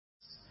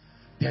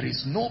There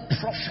is no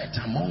prophet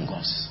among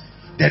us.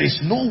 There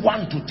is no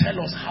one to tell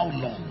us how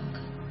long.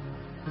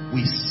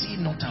 We see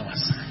not our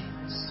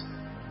signs.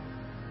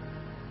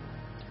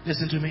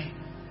 Listen to me.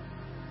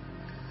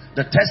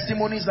 The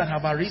testimonies that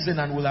have arisen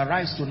and will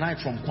arise tonight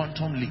from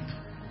Quantum Leap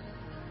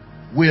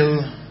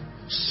will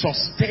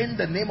sustain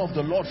the name of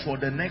the Lord for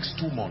the next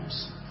 2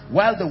 months,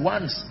 while the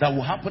ones that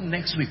will happen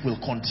next week will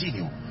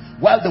continue.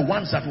 While the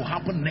ones that will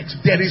happen next,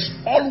 there is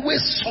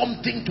always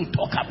something to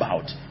talk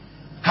about.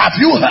 Have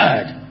you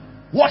heard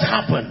what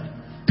happened?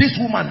 This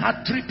woman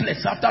had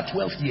triplets after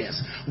 12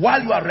 years.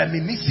 While you are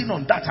reminiscing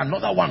on that,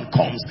 another one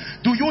comes.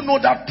 Do you know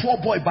that poor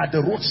boy by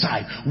the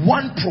roadside?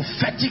 One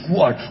prophetic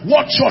word.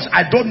 What church?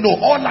 I don't know.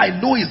 All I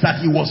know is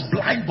that he was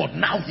blind, but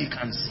now he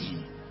can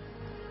see.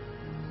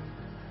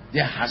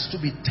 There has to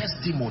be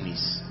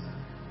testimonies.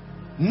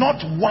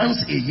 Not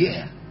once a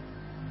year.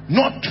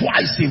 Not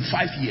twice in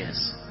 5 years.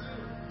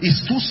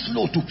 It's too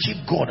slow to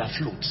keep God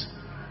afloat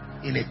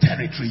in a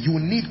territory. You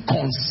need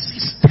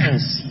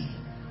consistency.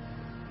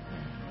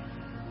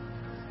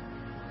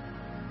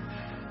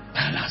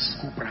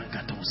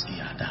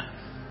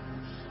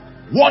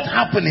 What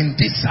happened in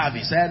this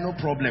service? No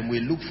problem, we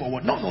look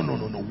forward. No.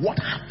 What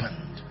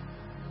happened?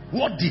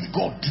 What did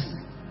God do?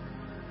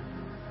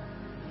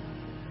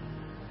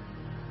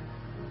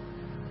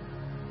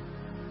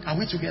 Are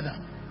we together?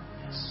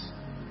 Yes.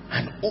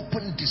 An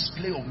open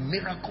display of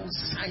miracles,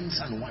 signs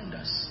and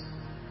wonders.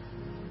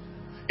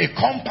 A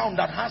compound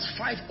that has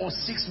 5 or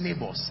 6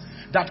 neighbors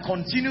that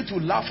continue to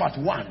laugh at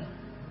one,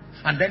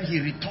 and then he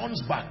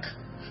returns back,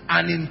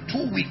 and in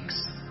 2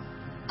 weeks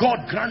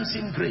God grants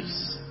him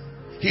grace.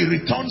 He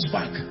returns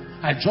back.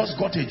 I just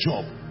got a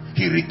job.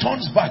 He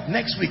returns back.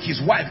 Next week his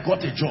wife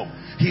got a job.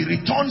 He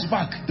returns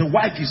back. The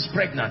wife is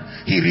pregnant.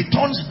 He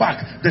returns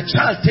back. The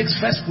child takes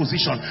first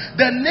position.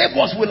 The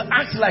neighbors will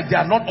act like they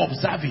are not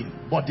observing,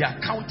 but they are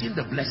counting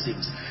the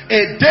blessings.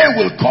 A day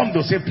will come,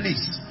 they'll say,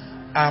 please,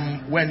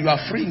 when you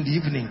are free in the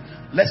evening,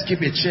 let's keep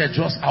a chair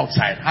just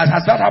outside.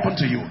 Has that happened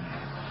to you?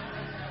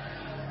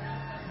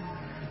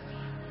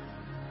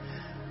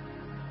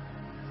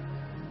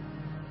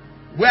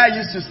 Where I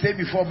used to stay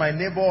before, my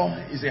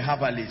neighbor is a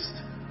herbalist.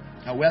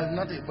 Well,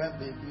 not a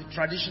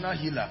traditional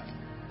healer.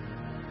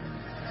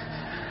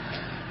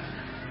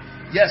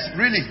 Yes,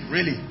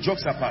 really,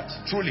 jokes apart,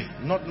 truly,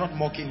 not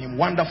mocking him.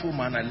 Wonderful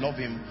man, I love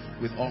him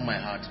with all my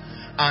heart.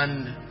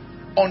 And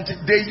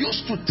they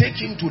used to take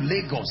him to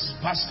Lagos,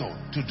 pastor,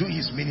 to do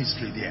his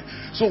ministry there.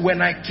 So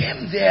when I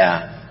came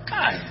there,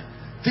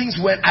 things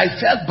went, I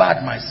felt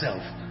bad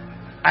myself.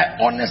 I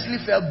honestly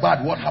felt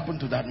bad what happened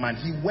to that man.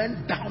 He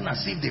went down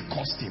as if they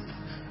cursed him.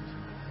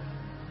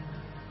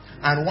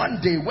 And one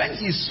day when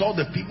he saw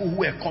the people who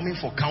were coming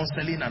for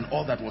counseling and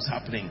all that was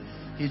happening,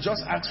 he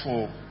just asked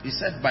for, he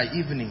said, by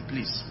evening,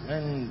 please,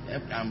 when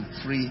I'm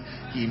free,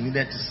 he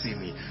needed to see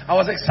me. I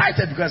was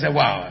excited because I said,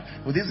 wow,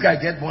 will this guy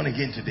get born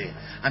again today?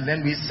 And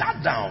then we sat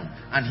down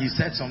and he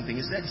said something.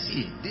 He said,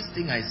 see, this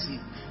thing I see,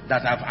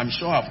 that I'm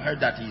sure I've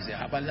heard that he's a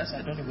herbalist.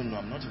 I don't even know,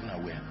 I'm not even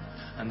aware.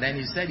 And then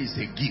he said it's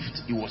a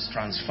gift. It was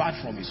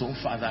transferred from his own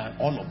father,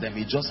 all of them.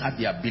 He just had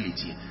the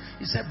ability.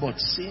 He said, but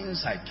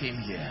since I came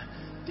here,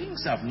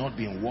 things have not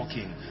been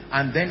working.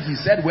 And then he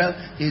said, well,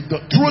 the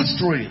true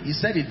story, he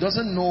said he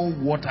doesn't know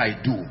what I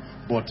do,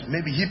 but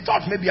maybe he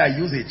thought maybe I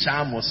use a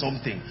charm or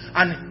something.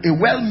 And a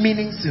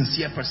well-meaning,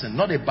 sincere person,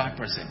 not a bad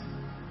person,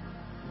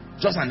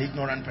 just an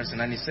ignorant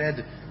person. And he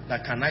said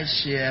that, can I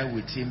share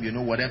with him, you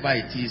know, whatever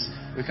it is,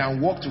 we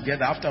can work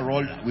together. After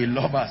all, we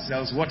love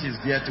ourselves. What is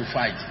there to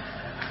fight?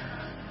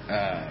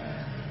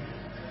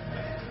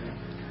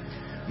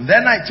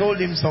 Then I told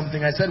him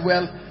something. I said,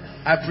 well,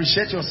 I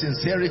appreciate your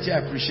sincerity, I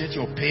appreciate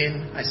your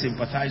pain, I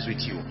sympathize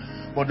with you.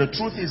 But the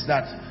truth is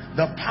that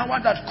the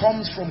power that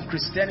comes from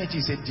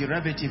Christianity is a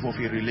derivative of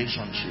a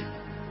relationship.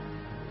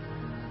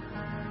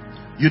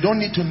 You don't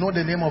need to know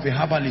the name of a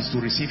herbalist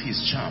to receive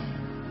his charm.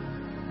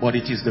 But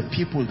it is the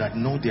people that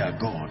know their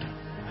God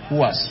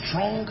who are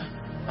strong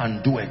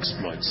and do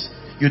exploits.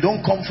 You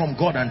don't come from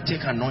God and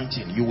take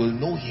anointing. You will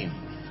know him.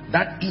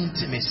 That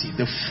intimacy,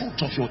 the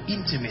fruit of your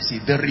intimacy,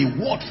 the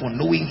reward for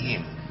knowing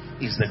him,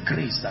 is the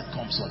grace that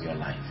comes on your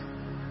life.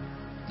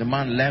 The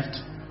man left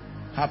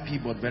happy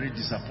but very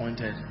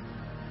disappointed,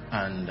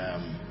 and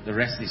the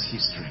rest is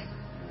history.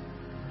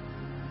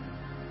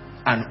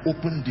 An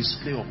open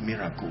display of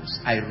miracles.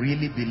 I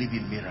really believe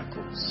in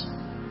miracles.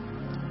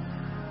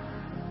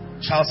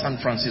 Charles and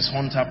Francis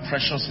Hunter,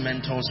 precious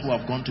mentors who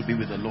have gone to be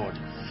with the Lord,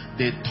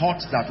 they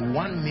taught that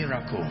one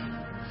miracle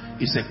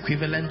is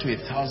equivalent to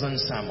 1,000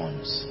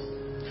 sermons.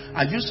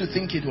 I used to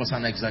think it was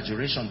an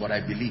exaggeration, but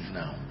I believe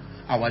now.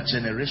 Our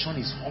generation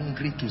is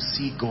hungry to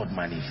see God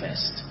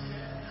manifest.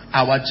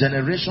 Our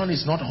generation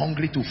is not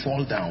hungry to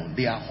fall down.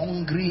 They are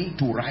hungry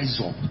to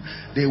rise up.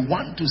 They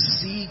want to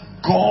see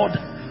God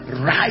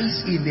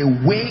rise in a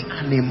way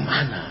and a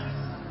manner.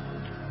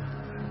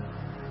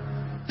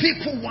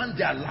 People want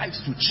their lives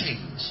to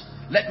change.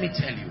 Let me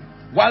tell you,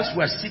 whilst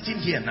we're sitting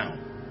here now,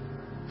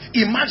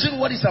 imagine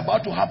what is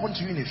about to happen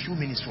to you in a few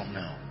minutes from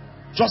now.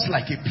 Just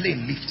like a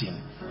plane lifting,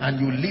 and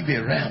you leave a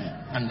realm,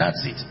 and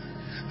that's it.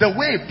 The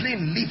way a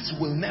plane lifts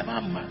will never,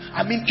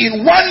 I mean,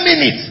 in 1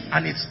 minute,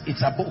 and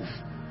it's above.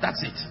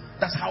 That's it.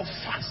 That's how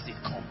fast it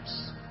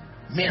comes.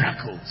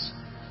 Miracles,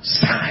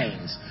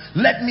 signs.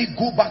 Let me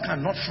go back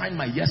and not find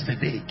my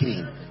yesterday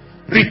again,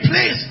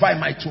 replaced by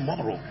my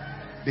tomorrow,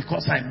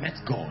 because I met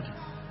God.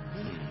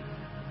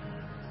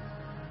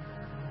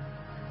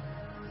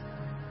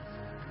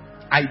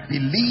 I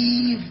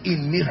believe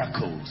in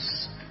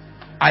miracles.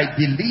 I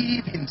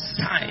believe in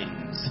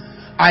signs.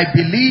 I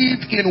believe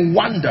in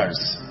wonders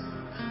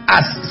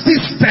as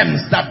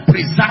systems that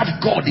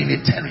preserve God in a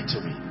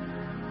territory.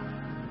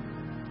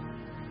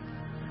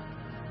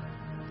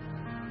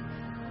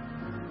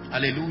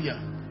 Hallelujah.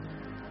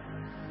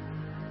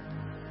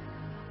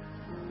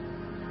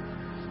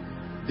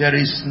 There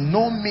is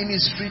no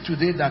ministry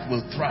today that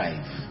will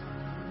thrive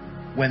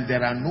when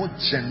there are no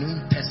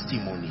genuine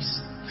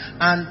testimonies.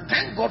 And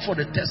thank God for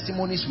the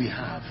testimonies we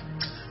have.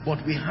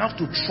 But we have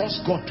to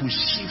trust God to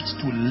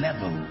shift to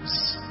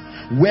levels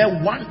where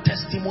one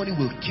testimony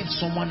will keep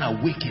someone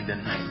awake in the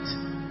night.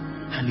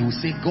 And he will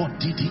say, God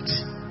did it.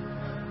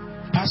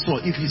 Pastor,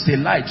 if it's a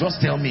lie,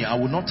 just tell me. I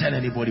will not tell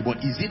anybody. But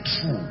is it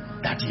true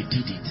that he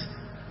did it?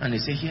 And they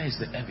say, here is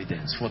the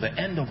evidence. For the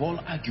end of all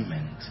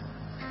argument,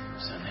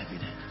 it's an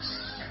evidence.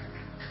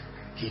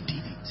 He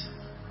did it.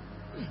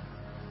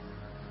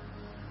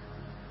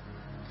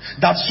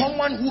 That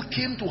someone who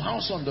came to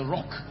House on the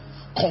Rock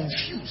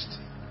confused.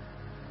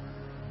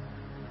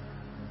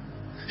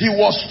 He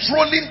was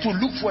strolling to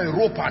look for a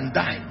rope and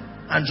die,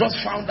 and just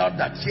found out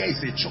that here is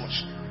a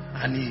church.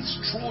 And he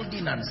strolled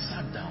in and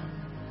sat down.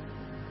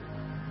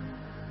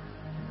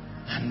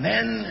 And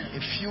then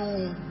a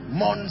few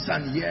months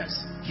and years,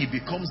 he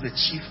becomes the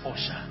chief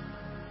usher.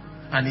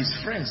 And his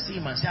friends see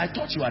him and say, I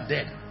thought you were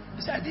dead.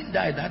 He said, I didn't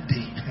die that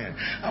day.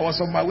 I was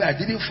on my way. I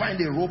didn't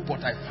find a rope,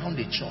 but I found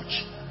a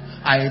church.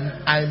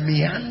 I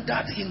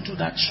meandered into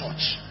that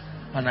church,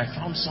 and I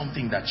found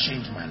something that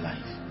changed my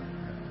life.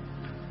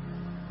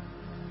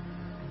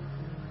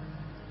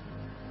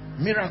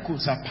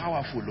 Miracles are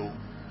powerful, though.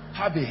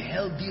 Have a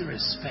healthy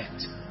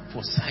respect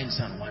for signs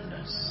and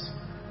wonders.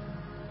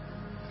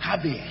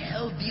 Have a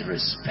healthy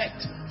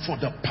respect for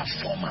the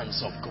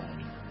performance of God.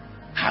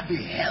 Have a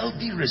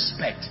healthy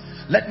respect.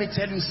 Let me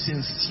tell you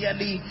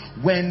sincerely,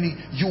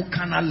 when you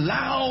can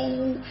allow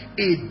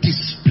a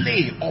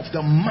display of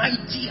the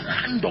mighty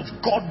hand of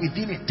God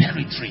within a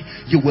territory,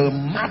 you will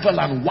marvel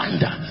and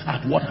wonder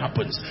at what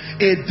happens.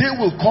 A day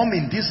will come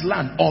in this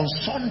land on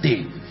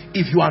Sunday.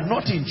 If you are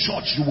not in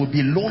church, you will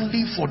be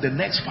lonely for the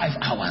next 5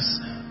 hours.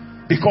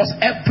 Because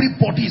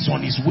everybody is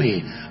on his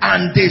way.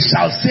 And they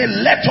shall say,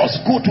 let us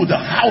go to the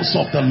house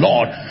of the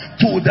Lord,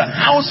 to the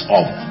house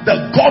of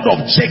the God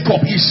of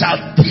Jacob. He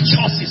shall teach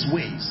us his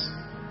ways.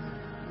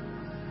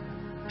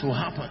 To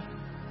happen.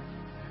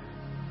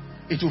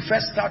 It will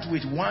first start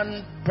with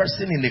one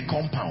person in a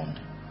compound.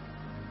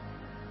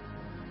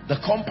 The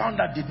compound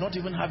that did not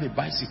even have a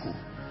bicycle.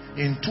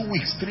 In 2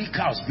 weeks, 3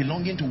 cars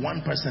belonging to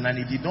one person, and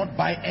he did not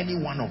buy any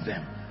one of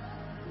them.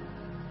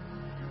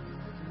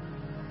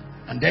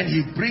 And then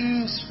he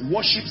brings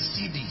worship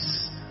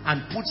CDs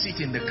and puts it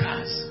in the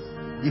cars.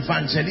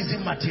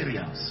 Evangelism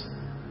materials.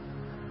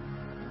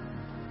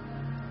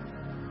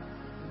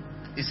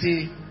 You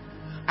see,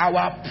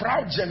 our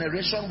proud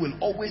generation will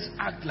always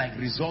act like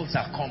results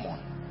are common.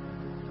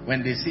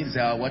 When they say,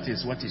 what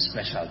is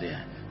special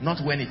there?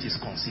 Not when it is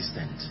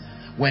consistent.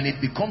 When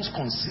it becomes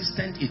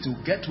consistent, it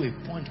will get to a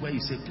point where you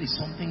say, please,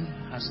 something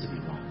has to be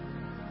wrong.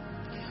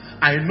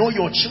 I know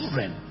your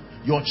children.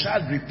 Your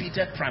child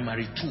repeated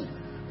primary 2.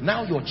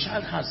 Now your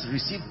child has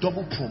received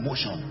double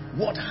promotion.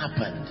 What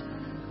happened?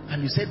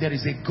 And you say, there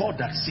is a God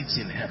that sits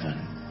in heaven.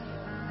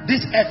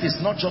 This earth is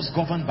not just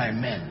governed by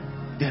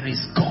men. There is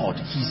God.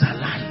 He's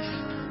alive.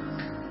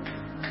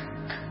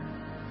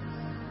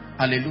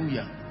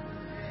 Hallelujah.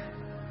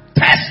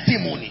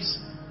 Testimonies.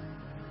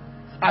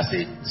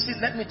 See,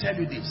 let me tell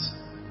you this.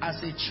 As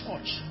a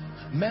church,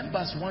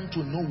 members want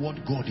to know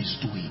what God is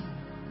doing.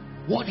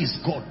 What is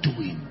God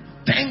doing?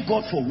 Thank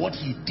God for what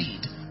he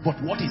did. But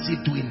what is he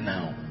doing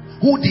now?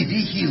 Who did he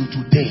heal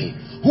today?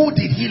 Who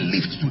did he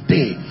lift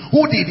today?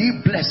 Who did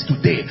he bless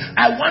today?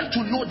 I want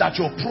to know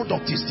that your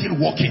product is still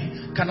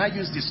working. Can I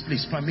use this,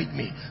 please? Permit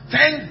me.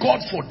 Thank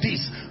God for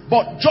this.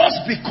 But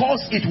just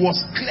because it was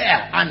clear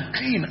and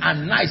clean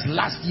and nice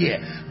last year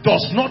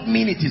does not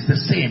mean it is the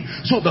same.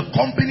 So the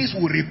companies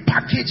will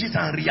repackage it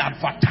and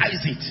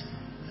re-advertise it.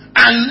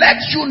 And let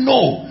you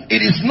know it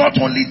is not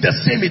only the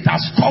same, it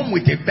has come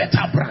with a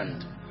better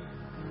brand.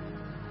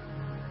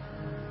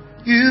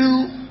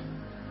 You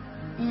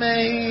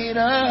made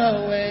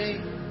a way.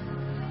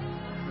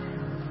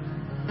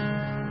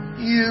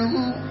 You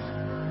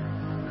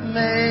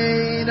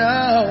made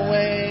a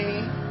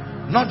way.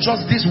 Not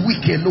just this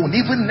week alone,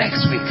 even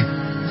next week.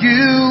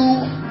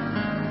 You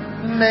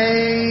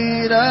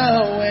made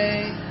a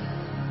way.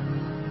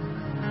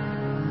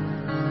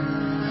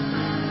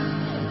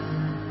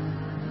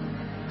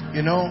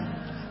 You know,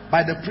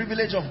 by the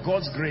privilege of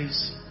God's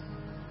grace,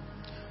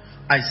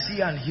 I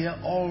see and hear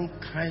all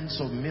kinds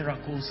of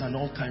miracles and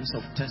all kinds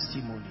of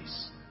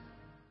testimonies.